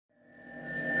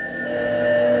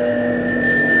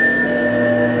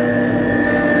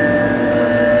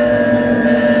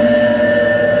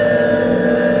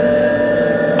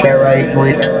Good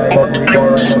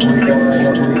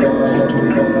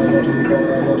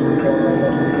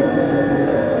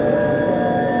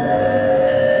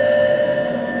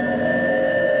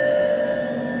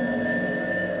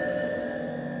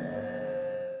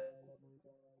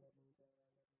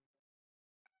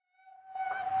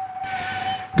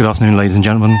afternoon, ladies and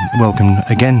gentlemen. Welcome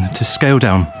again to Scale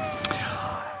Down.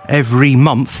 Every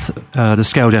month, the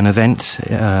Scale Down event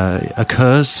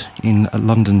occurs in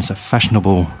London's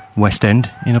fashionable West End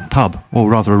in a pub, or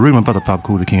rather a room above a pub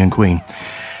called the King and Queen.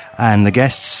 And the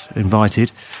guests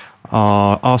invited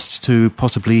are asked to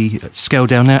possibly scale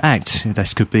down their act.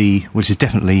 This could be, which is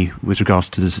definitely with regards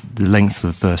to the length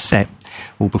of set.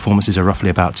 All performances are roughly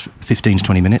about 15 to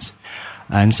 20 minutes.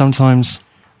 And sometimes,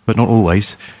 but not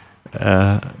always,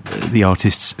 the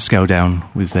artists scale down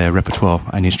with their repertoire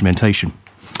and instrumentation.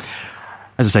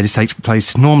 As I say, this takes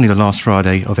place normally the last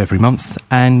Friday of every month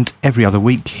and every other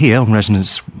week here on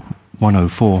Resonance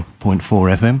 104.4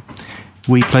 FM.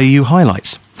 We play you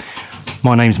highlights.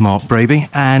 My name's Mark Braby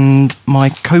and my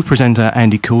co-presenter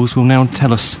Andy Cools will now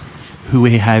tell us who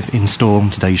we have in store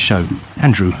on today's show.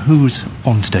 Andrew, who's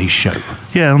on today's show?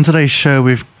 Yeah, on today's show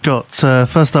we've got,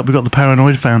 first up we've got the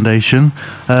Paranoid Foundation,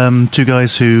 two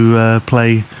guys who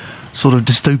play sort of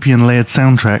dystopian layered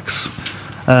soundtracks,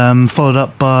 followed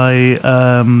up by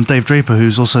Dave Draper,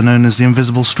 who's also known as the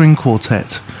Invisible String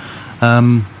Quartet.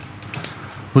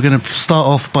 We're going to start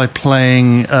off by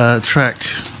playing a track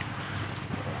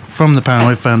from the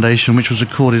Paranoid Foundation, which was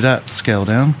recorded at Scale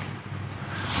Down.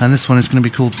 And this one is going to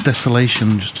be called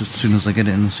Desolation, just as soon as I get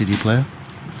it in the CD player.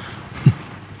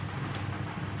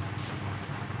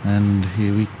 And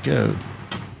here we go.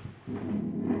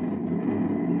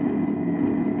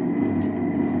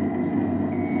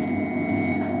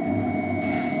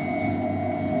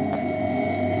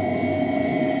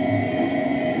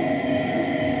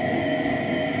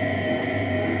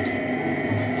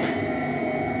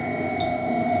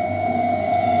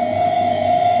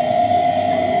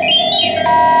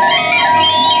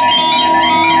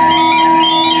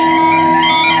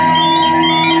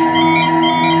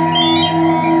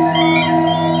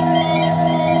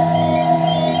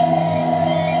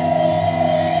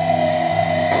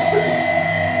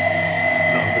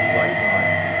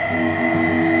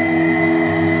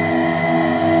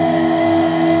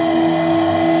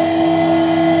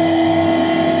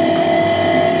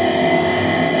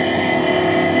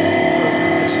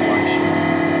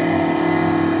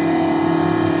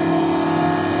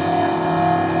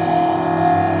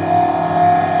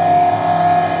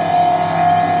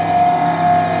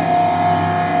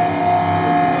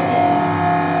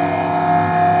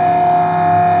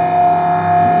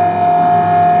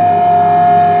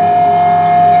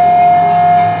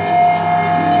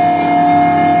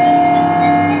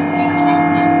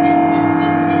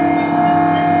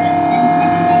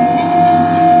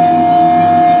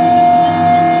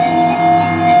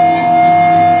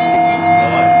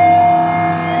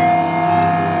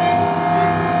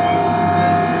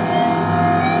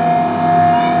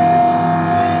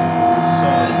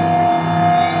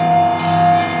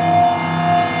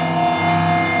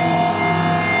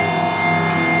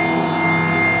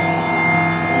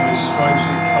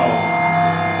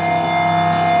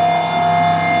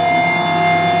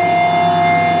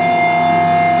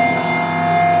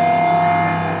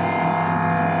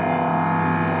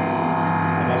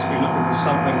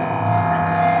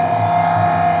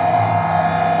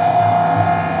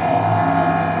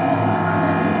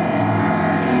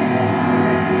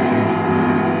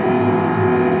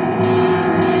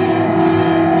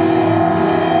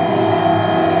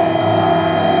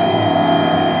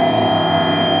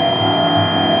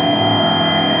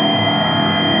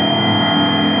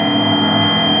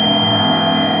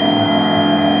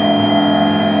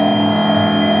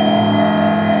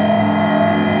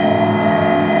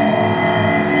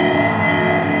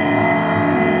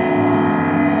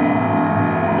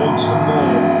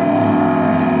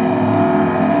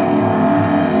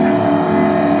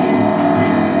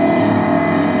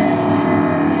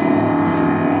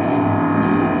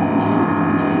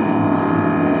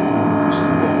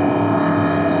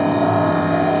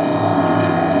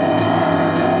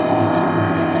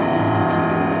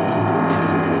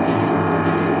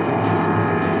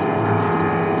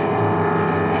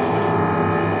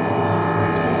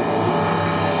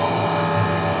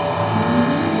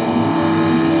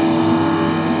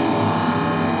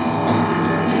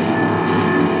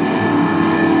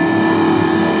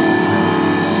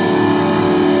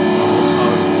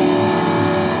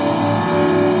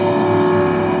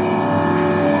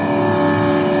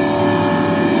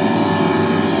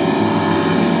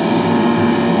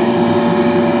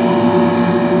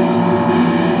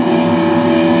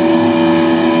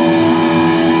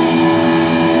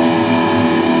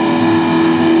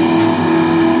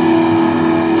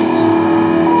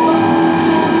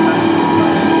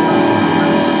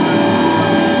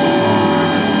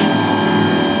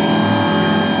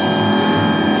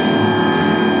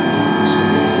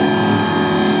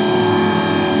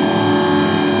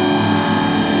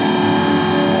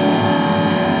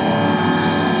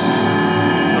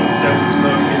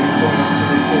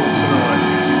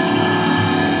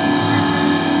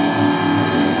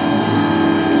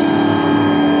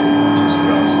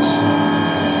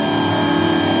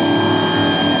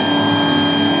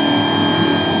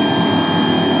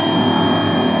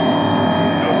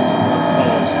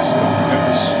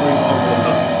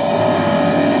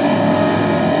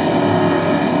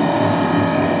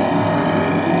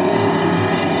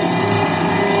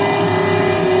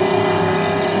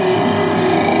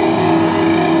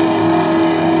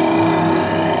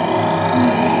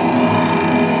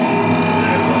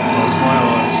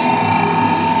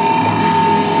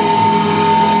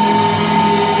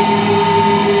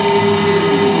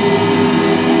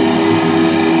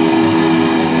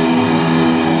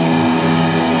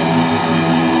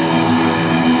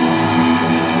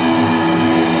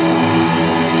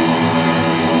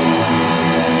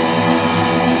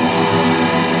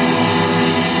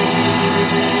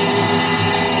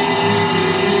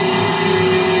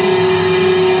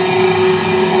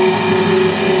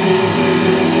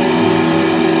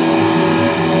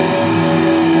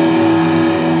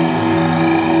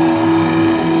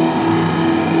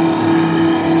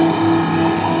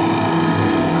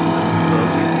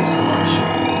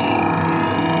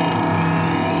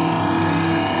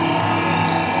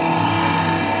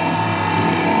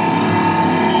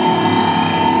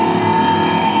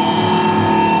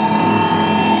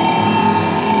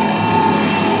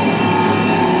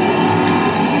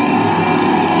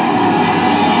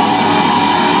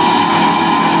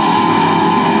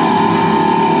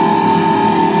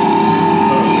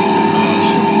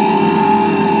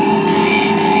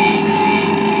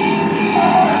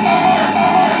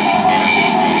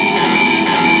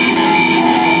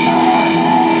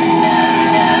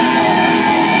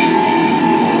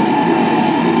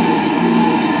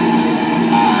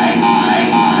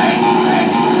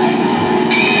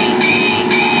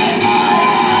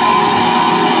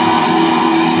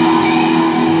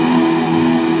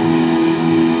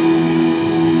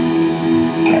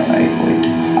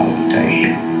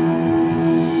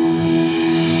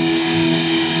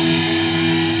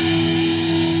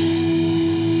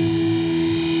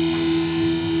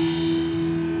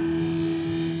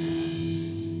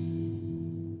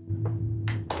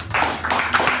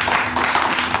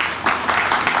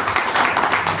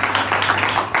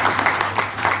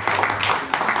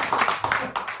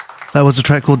 That was a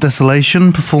track called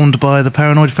Desolation, performed by the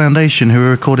Paranoid Foundation, who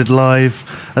were recorded live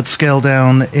at Scale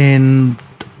Down in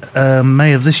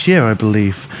May of this year, I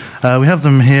believe. We have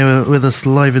them here with us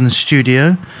live in the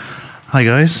studio. Hi,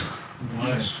 guys.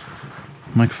 Nice.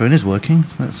 Microphone is working,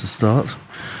 so that's a start.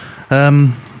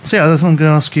 So yeah, I'm going to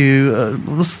ask you,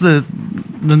 what's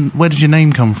where did your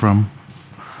name come from?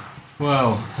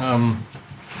 Well,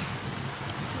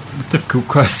 difficult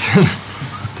question.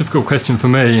 Difficult question for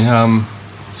me.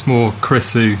 It's more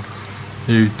Chris who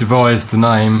devised the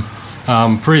name.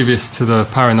 Previous to the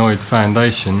Paranoid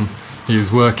Foundation, he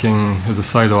was working as a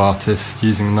solo artist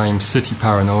using the name City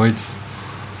Paranoids.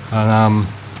 And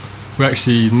we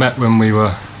actually met when we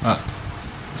were at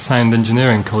Sound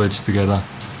Engineering College together.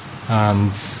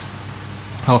 And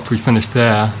after we finished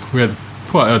there, we had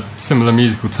quite a similar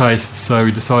musical taste, so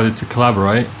we decided to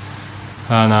collaborate.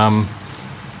 And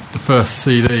the first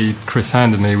CD Chris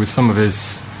handed me with some of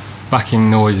his backing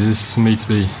noises for me to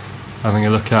be having a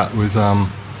look at was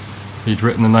he'd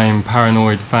written the name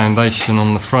Paranoid Foundation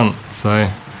on the front, so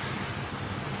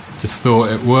just thought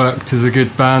it worked as a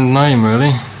good band name,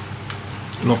 really.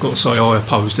 And I've got to say I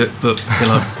opposed it, but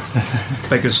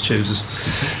beggars choosers.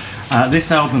 This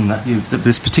album,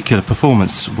 this particular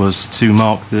performance was to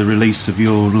mark the release of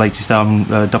your latest album,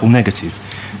 Double Negative.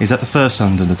 Is that the first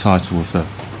under the title of the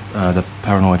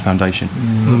Paranoid Foundation?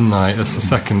 No, that's the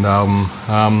second album.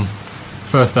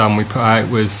 First album we put out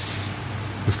was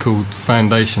called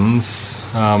Foundations.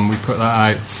 We put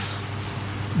that out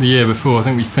the year before. I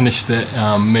think we finished it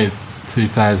mid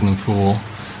 2004.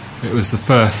 It was the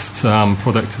first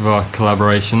product of our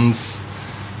collaborations.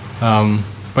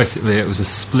 Basically, it was a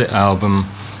split album.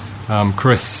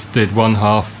 Chris did one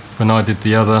half and I did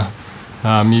the other,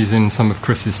 using some of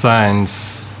Chris's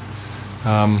sounds.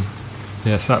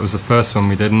 Yes, that was the first one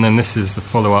we did, and then this is the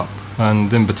follow-up.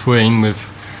 And in between,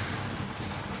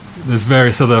 there's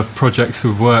various other projects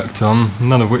we've worked on,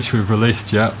 none of which we've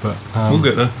released yet, but we'll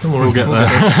get there. Don't worry, we'll get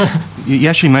there. You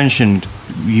actually mentioned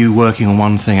you working on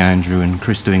one thing, Andrew, and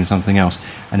Chris doing something else,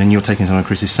 and then you're taking some of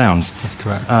Chris's sounds. That's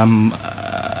correct.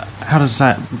 How does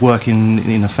that work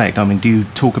in effect? I mean, do you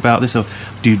talk about this, or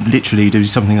do you literally do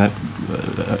something like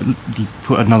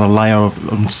put another layer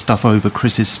of stuff over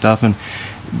Chris's stuff? And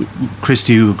Chris,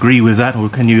 do you agree with that, or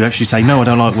can you actually say, no, I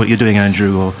don't like what you're doing,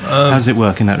 Andrew? Or how does it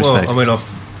work in that respect? Well, I mean,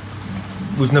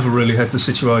 we've never really had the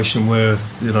situation where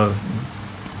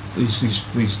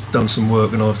he's done some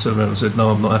work and I've turned around and said, no,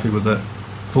 I'm not happy with that.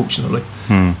 Fortunately,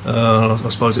 I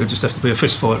suppose it would just have to be a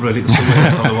fist fight really to sort it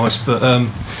out otherwise. But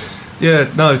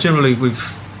generally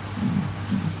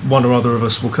one or other of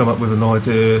us will come up with an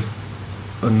idea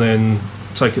and then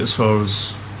take it as far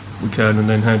as we can and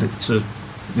then hand it to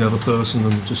the other person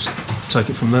and just take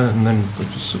it from there, and then it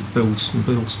just sort of builds and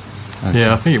builds. Okay.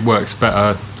 Yeah, I think it works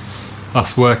better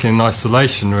us working in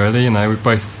isolation really. We've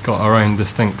both got our own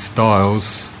distinct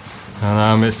styles,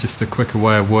 and it's just a quicker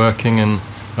way of working, and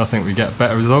I think we get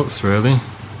better results really.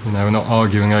 We're not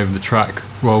arguing over the track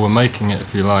while we're making it,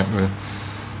 if you like.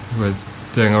 We're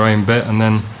doing our own bit and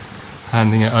then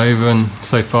handing it over, and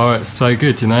so far it's so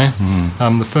good,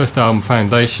 The first album,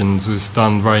 Foundations, was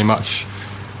done very much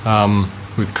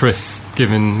with Chris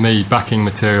giving me backing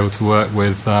material to work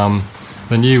with.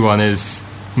 The new one is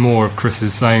more of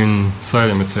Chris's own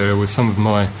solo material with some of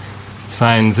my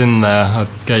sounds in there. I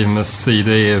gave him a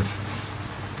CD of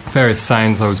various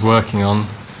sounds I was working on,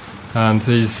 and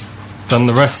he's done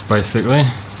the rest basically.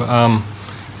 But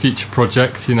future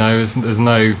projects, there's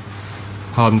no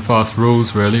hard and fast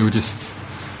rules really. We just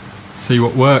see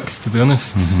what works, to be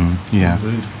honest. Mm-hmm. Yeah.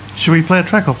 Indeed. Should we play a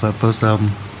track off that first album?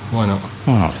 Why not?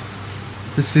 Why not?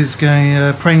 This is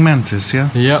going Praying Mantis, yeah?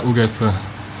 Yeah, we'll go for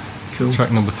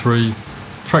track number 7,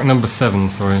 Praying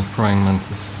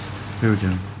Mantis. Here we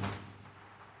go.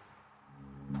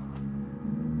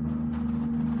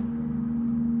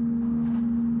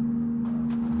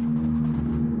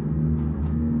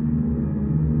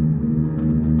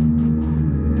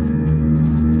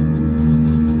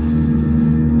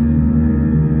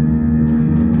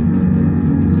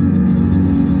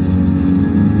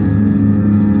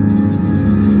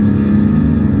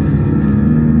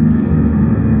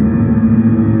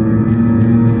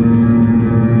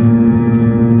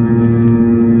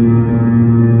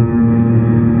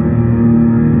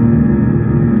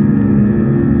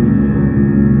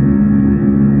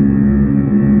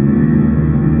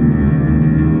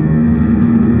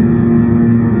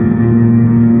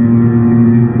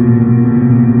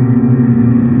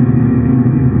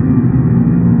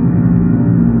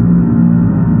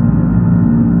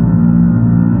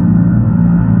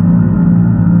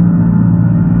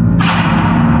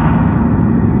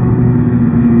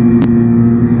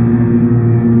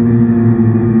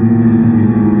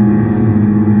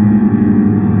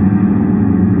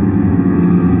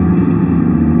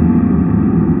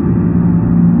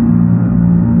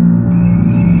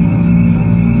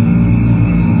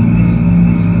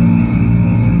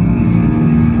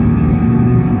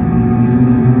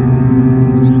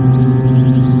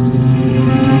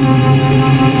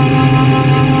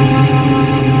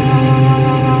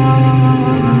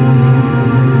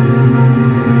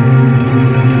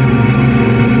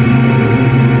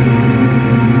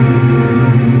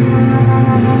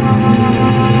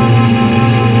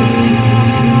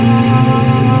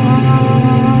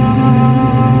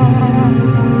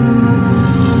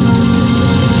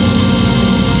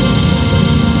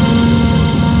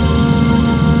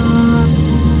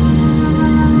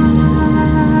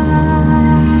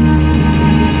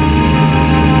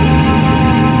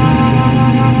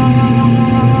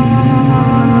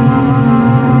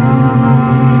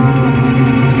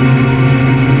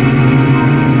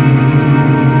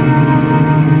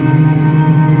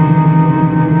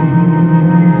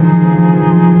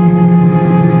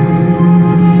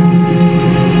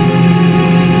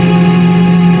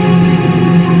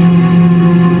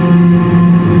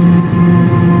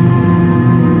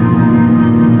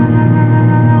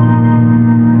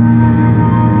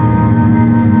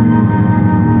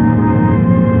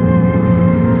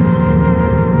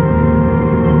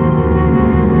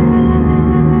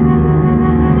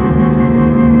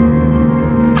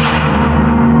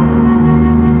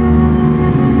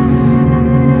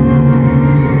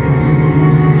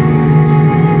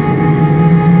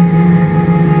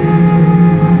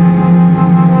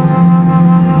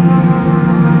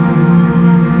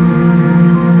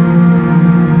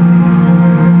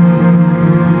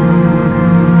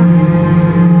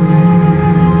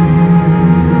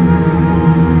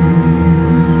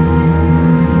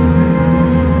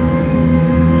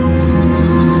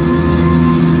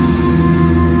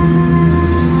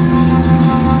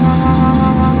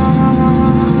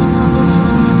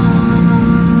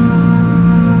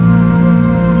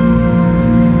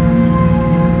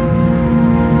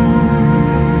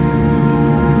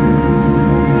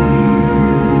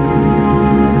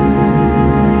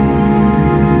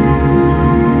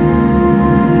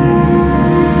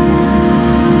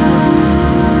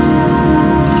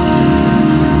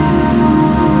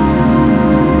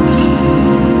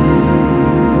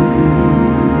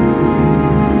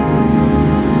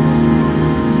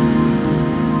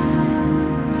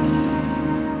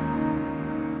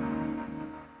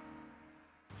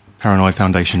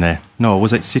 Foundation there? No,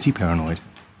 was it City Paranoid?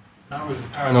 That was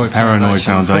Paranoid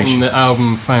Foundation. From the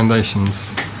album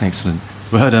Foundations. Excellent.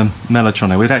 We heard Mellotron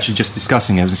there. We were actually just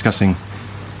discussing it.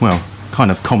 Well,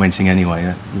 kind of commenting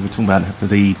anyway. We were talking about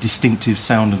the distinctive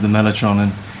sound of the Mellotron,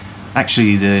 and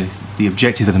actually the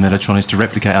objective of the Mellotron is to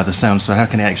replicate other sounds. So how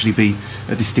can it actually be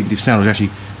a distinctive sound? We're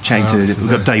actually chatting we've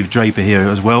got Dave Draper here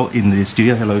as well in the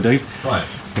studio. Hello, Dave. Right.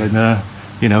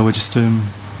 And we're just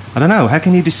I don't know. How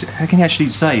can you actually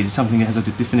say something has a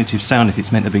definitive sound if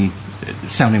it's meant to be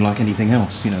sounding like anything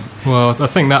else? Well, I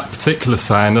think that particular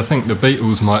sound. I think the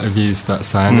Beatles might have used that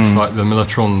sound. It's like the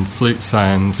Mellotron flute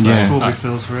sound. So Strawberry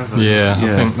Fields Forever. Yeah, I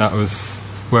think that was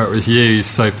where it was used.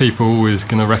 So people are always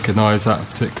going to recognise that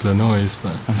particular noise.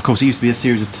 But and of course, it used to be a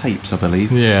series of tapes, I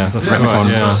believe. Yeah, that's that right. was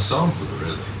the Yeah. first sample,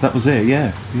 really. That was it.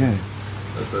 Yeah.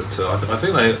 But I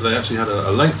think they actually had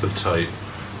a length of tape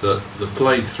that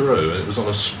played through, and it was on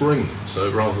a spring,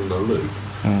 so rather than a loop.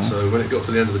 So when it got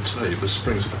to the end of the tape, the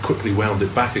spring sort of quickly wound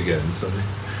it back again. So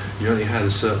you only had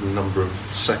a certain number of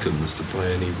seconds to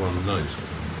play any one note.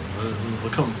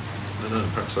 I don't know.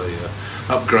 Perhaps they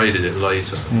upgraded it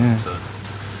later. Yeah.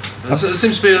 But, there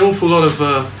seems to be an awful lot of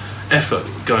effort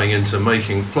going into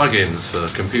making plugins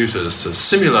for computers to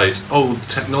simulate old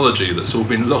technology that's all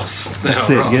been lost now,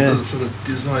 rather than sort of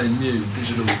design new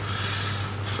digital,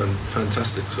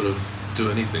 fantastic sort of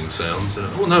do-anything sounds.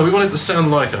 We want it to sound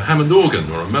like a Hammond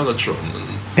organ or a Mellotron.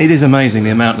 It is amazing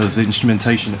the amount of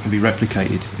instrumentation that can be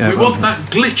replicated. We want that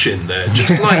glitch in there,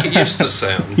 just like it used to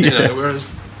sound.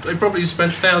 Whereas they probably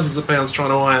spent thousands of pounds trying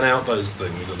to iron out those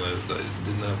things in those days and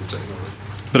didn't have the technology.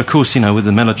 But of course, with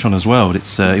the Mellotron as well,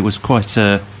 it was quite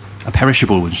a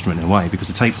perishable instrument in a way, because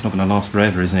the tape's not going to last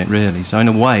forever, isn't it, really? So in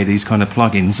a way, these kind of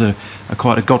plugins are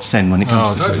quite a godsend when it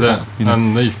comes to that.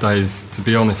 And these days, to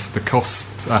be honest, the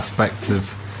cost aspect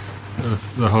of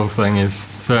the whole thing is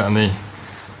certainly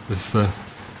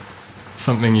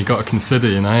something you've got to consider.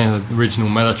 The original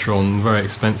Mellotron, very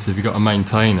expensive. You've got to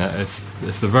maintain it.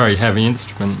 It's a very heavy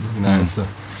instrument. It's a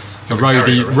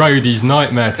roadie's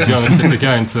nightmare, to be honest, if they're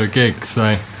going to a gig.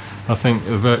 So I think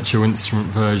the virtual instrument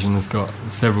version has got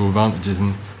several advantages,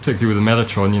 and particularly with the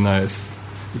Mellotron,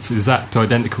 it's exact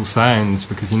identical sounds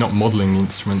because you're not modelling the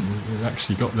instrument. You've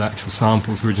actually got the actual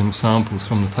samples, original samples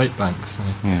from the tape bank. So.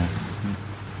 Yeah.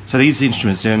 So these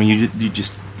instruments,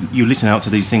 you listen out to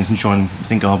these things and try and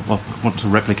think, I want to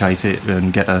replicate it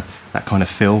and get that kind of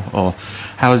feel, or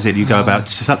how is it you go about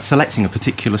selecting a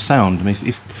particular sound? I mean,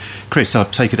 if Chris, I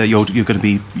take it that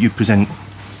you present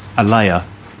a layer.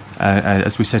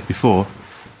 As we said before,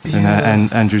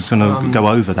 and Andrew's going to go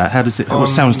over that. How does it? What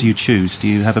sounds do you choose? Do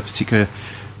you have a particular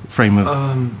frame of?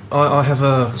 I have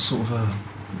a sort of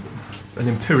an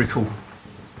empirical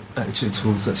attitude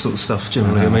towards that sort of stuff.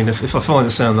 Generally, I mean, if I find a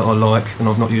sound that I like and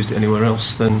I've not used it anywhere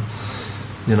else, then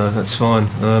that's fine.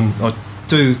 I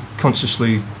do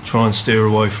consciously try and steer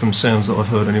away from sounds that I've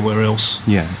heard anywhere else.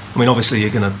 Yeah. I mean, obviously you're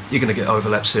gonna get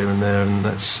overlaps here and there, and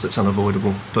that's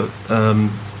unavoidable. But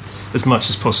as much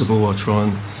as possible, I try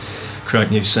and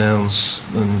create new sounds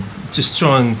and just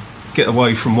try and get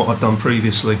away from what I've done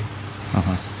previously,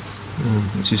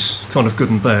 which is kind of good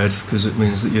and bad, because it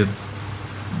means that you're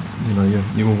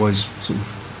always sort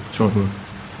of trying to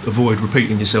avoid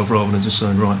repeating yourself rather than just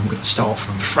saying, right, I'm going to start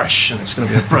from fresh and it's going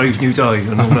to be a brave new day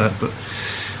and all that. But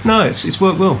no, it's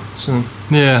worked well. So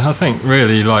yeah, I think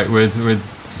really we're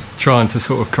trying to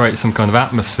sort of create some kind of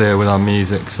atmosphere with our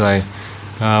music. So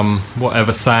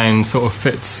whatever sound sort of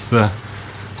fits the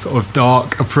sort of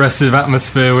dark, oppressive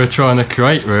atmosphere we're trying to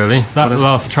create, really. That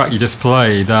last track you just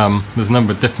played, there's a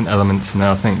number of different elements in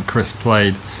there. I think Chris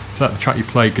played, is that the track you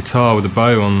played guitar with a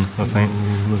bow on, I think?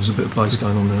 There's a bit of bass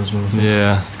going on there as well, I think.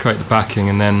 Yeah, to create the backing,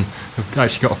 and then we've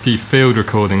actually got a few field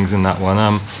recordings in that one.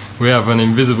 We have an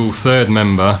invisible third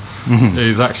member,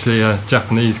 who's actually a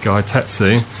Japanese guy,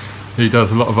 Tetsu, who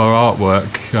does a lot of our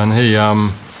artwork, and he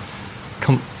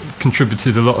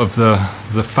contributed a lot of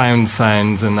the found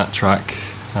sounds in that track.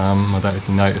 I don't know if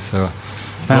you noticed, there were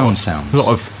found sounds. A lot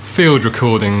of field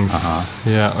recordings,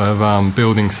 of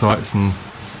building sites and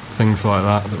things like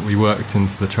that we worked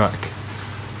into the track.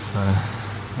 So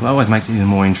that always makes it even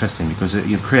more interesting, because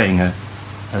you're creating a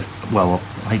well,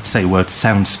 I hate to say the word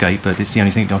soundscape, but it's the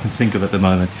only thing I can think of at the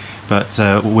moment. But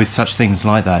with such things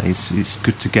like that, it's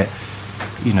good to get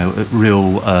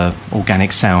real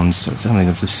organic sounds, something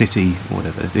of the city or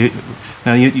whatever.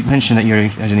 Now you mentioned that you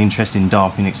had an interest in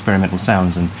dark and experimental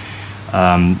sounds, and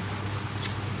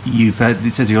you've had,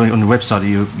 it says here on the website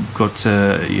you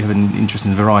have an interest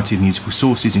in a variety of musical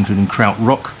sources, including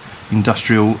krautrock,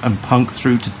 industrial and punk,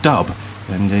 through to dub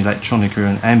and electronica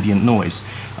and ambient noise.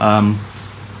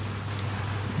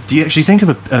 Do you actually think of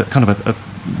a kind of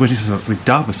Was this with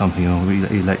dub or something, or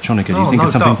electronica? Do you think no,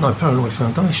 it's something? dub, no, Paranoid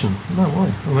Foundation. No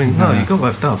way. I mean, no, you've got to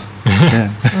have dub.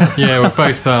 Yeah. Yeah, we're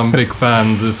both big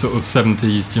fans of sort of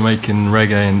 70s Jamaican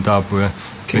reggae and dub. We're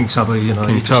King Tubby, you know.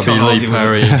 King you just Tubby, can't Lee argue with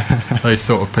Perry, it. those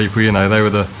sort of people, you know, they were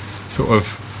the sort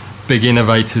of big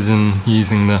innovators in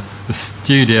using the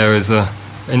studio as a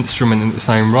instrument in its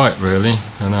own right, really.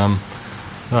 And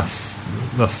that's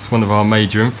one of our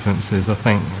major influences. I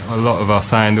think a lot of our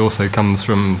sound also comes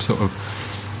from sort of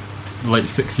late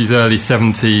 60s, early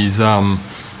 70s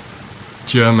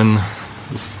German,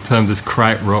 what's termed as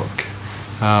krautrock,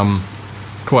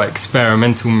 quite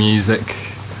experimental music,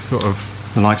 sort of.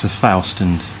 The likes of Faust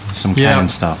and some Can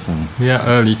stuff. And yeah,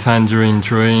 early Tangerine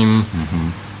Dream,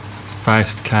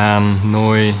 Faust, Can,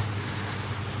 Neu,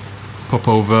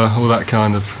 Popover, all that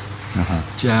kind of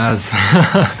jazz.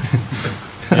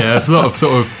 Yeah, it's a lot of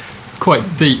sort of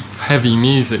quite deep, heavy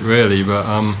music, really. But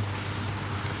I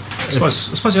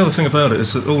suppose the other thing about it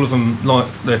is that all of them like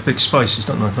their big spaces,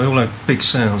 don't they? They all have big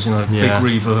sounds, you know, Yeah.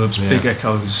 big reverbs, Yeah. big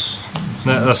echoes.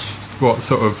 that's what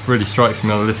sort of really strikes me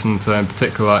when I listen to, in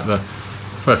particular, like the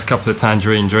first couple of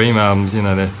Tangerine Dream albums. You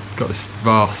know, they've got this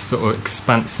vast, sort of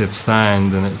expansive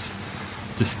sound, and it's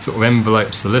just sort of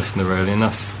envelopes the listener, really. And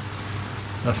that's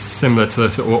similar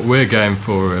to sort of what we're going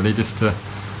for, really, just a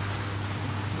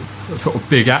sort of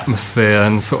big atmosphere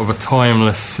and sort of a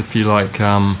timeless, if you like,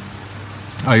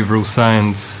 overall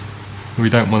sound. We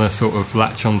don't want to sort of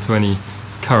latch onto any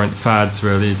current fads,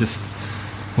 really. Just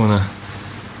want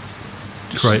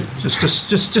to create.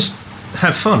 Just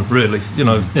have fun, really. You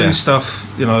know, do Yeah. stuff.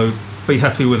 You know, be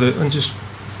happy with it, and just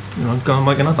go and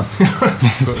make another.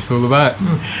 That's what it's all about.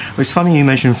 well, it's funny you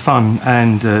mentioned fun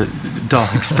and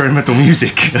dark experimental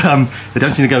music. They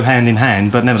don't seem to go hand in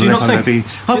hand, but nevertheless, not I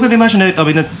can imagine it. I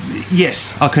mean,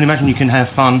 yes, I can imagine you can have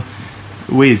fun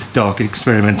with dark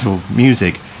experimental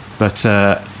music, but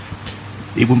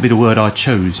it wouldn't be the word I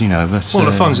chose, you know. But Well,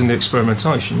 the fun's in the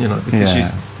experimentation, you know, because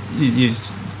Yeah. you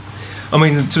I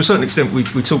mean, to a certain extent, we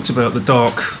talked about the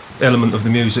dark element of the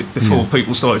music before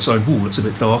people started saying, "Oh, it's a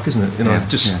bit dark, isn't it?" You know,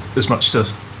 as much to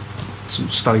sort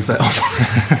of stave that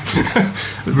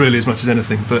off, really, as much as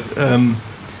anything. But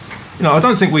you know, I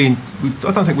don't think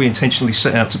we intentionally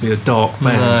set out to be a dark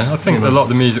band. No, I think you know. a lot of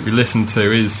the music we listen to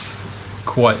is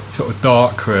quite sort of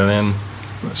dark, really,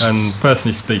 and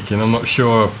personally speaking, I'm not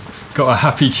sure I've got a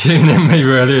happy tune in me,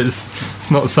 really.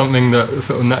 It's not something that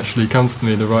sort of naturally comes to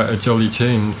me to write a jolly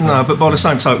tune. So. No, but by the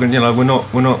same token, you know, we're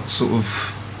not sort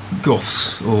of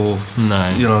goths or No.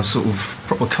 you know, sort of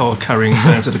proper card carrying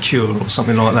bands of the Cure or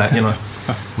something like that, you know.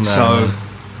 No, So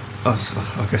no.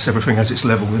 I guess everything has its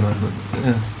level, you know. But,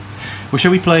 yeah. well,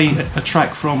 shall we play a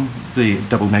track from the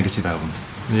Double Negative album?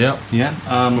 Yeah, Yeah.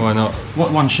 why not?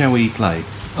 What one shall we play?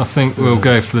 I think we'll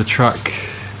go for the track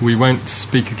We Won't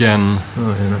Speak Again.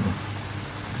 Oh, yeah, no.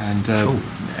 And Cool.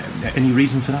 any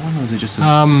reason for that one, or is it just a...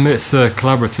 It's a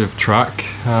collaborative track.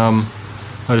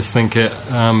 I just think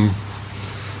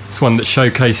it's one that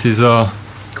showcases the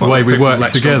Quite way like we people work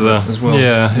latched on together. as well,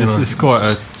 Yeah, you know. it's quite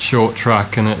a short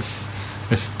track, and it's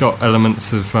got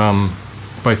elements of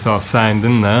both our sound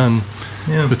in there, and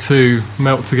Yeah. the two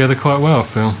melt together quite well, I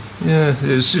feel. Yeah,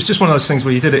 it's just one of those things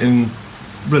where you did it in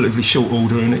relatively short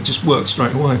order and it just worked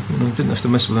straight away. You know, didn't have to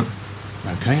mess with it.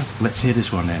 Okay, let's hear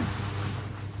this one then.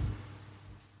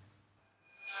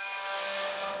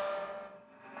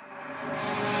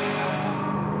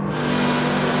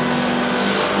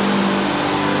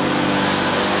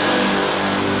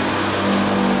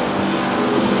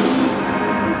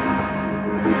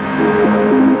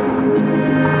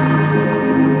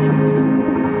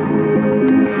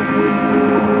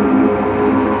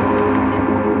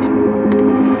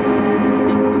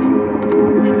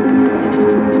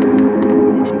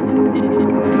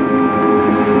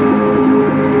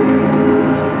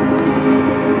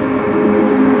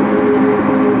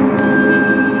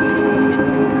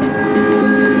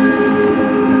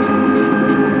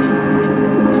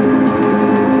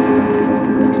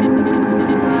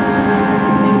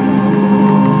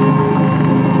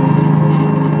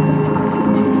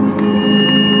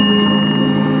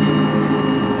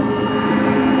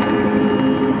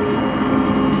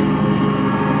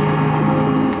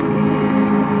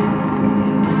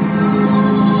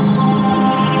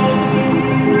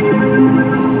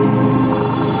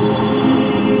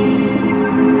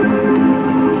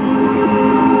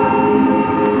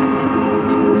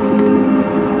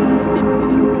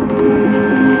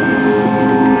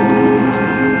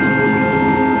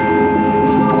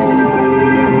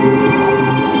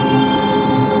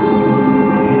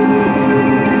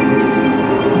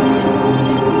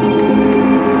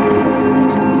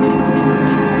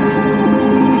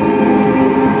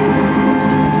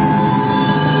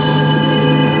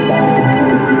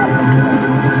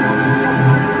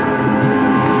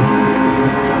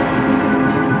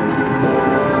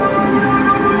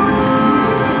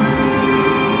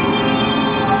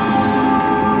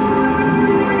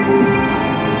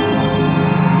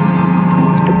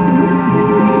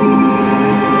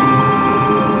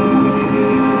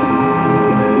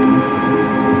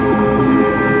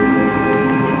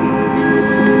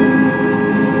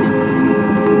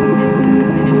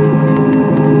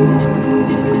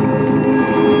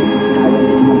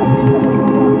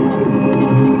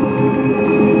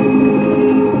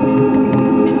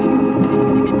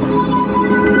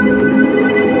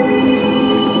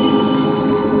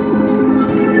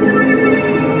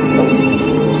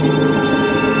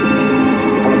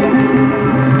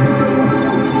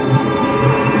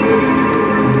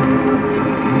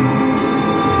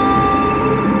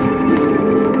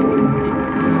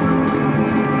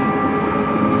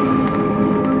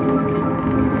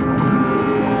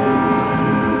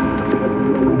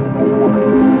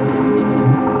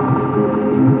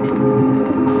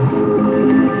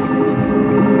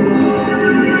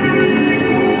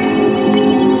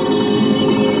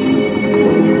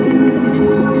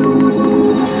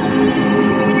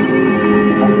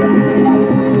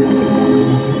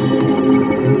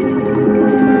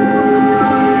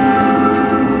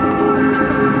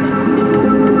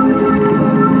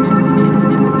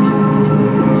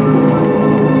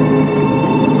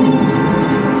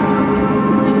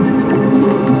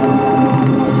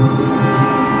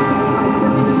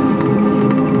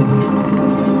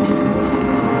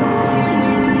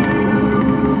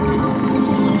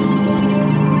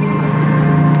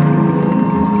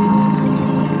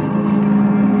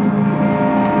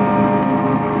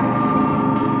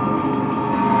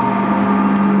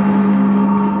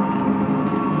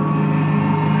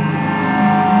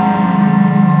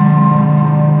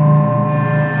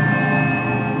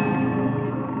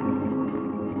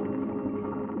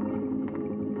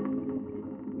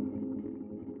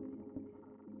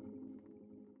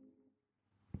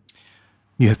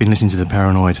 You have been listening to the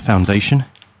Paranoid Foundation.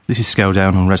 This is Scale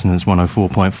Down on Resonance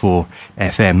 104.4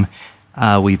 FM.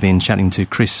 We've been chatting to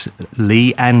Chris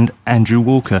Lee and Andrew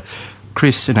Walker.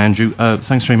 Chris and Andrew,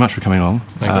 thanks very much for coming along.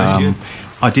 Thank you.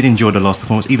 I did enjoy the last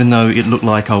performance, even though it looked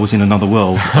like I was in another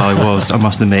world. I was, I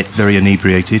must admit, very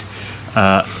inebriated.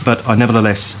 But I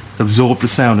nevertheless absorbed the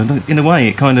sound, and in a way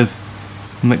it kind of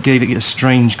gave it a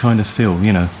strange kind of feel,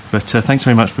 you know. But thanks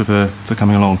very much for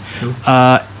coming along. Cool.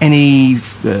 Any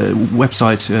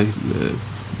website?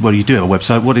 Well, you do have a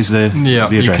website. What is the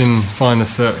address? You can find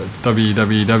us at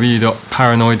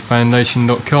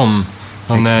www.paranoidfoundation.com.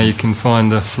 On there you can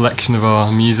find a selection of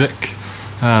our music,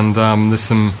 and there's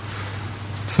some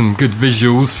good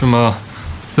visuals from our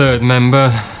third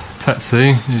member,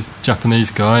 Tetsu. He's a Japanese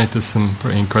guy, does some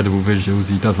pretty incredible visuals.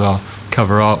 He does our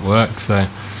cover artwork, so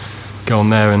go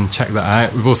on there and check that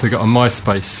out. We've also got a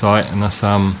MySpace site, and that's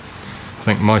I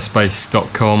think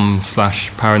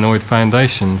myspace.com/Paranoid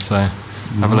Foundation, so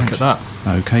have a look at that.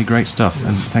 Okay, great stuff,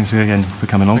 and thanks again for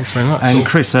coming along. Thanks very much. And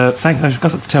Chris, I've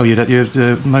got to tell you that you're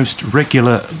the most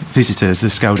regular visitor to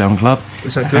the Scale Down Club.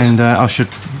 Is that good? And I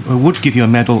would give you a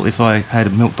medal if I had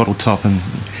a milk bottle top and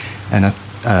a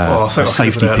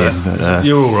safety pin. But,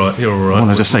 you're all right. You're all right. I want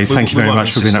to just say thank you very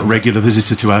much for being a regular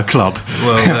visitor to our club.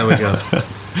 Well, there we go.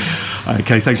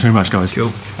 Okay, thanks very much, guys.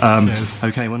 Cool. Cheers.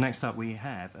 Okay, well, next up we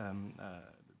have.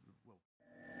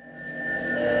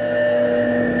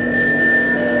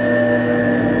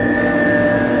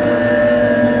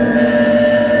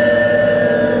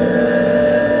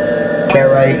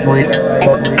 Paranoid.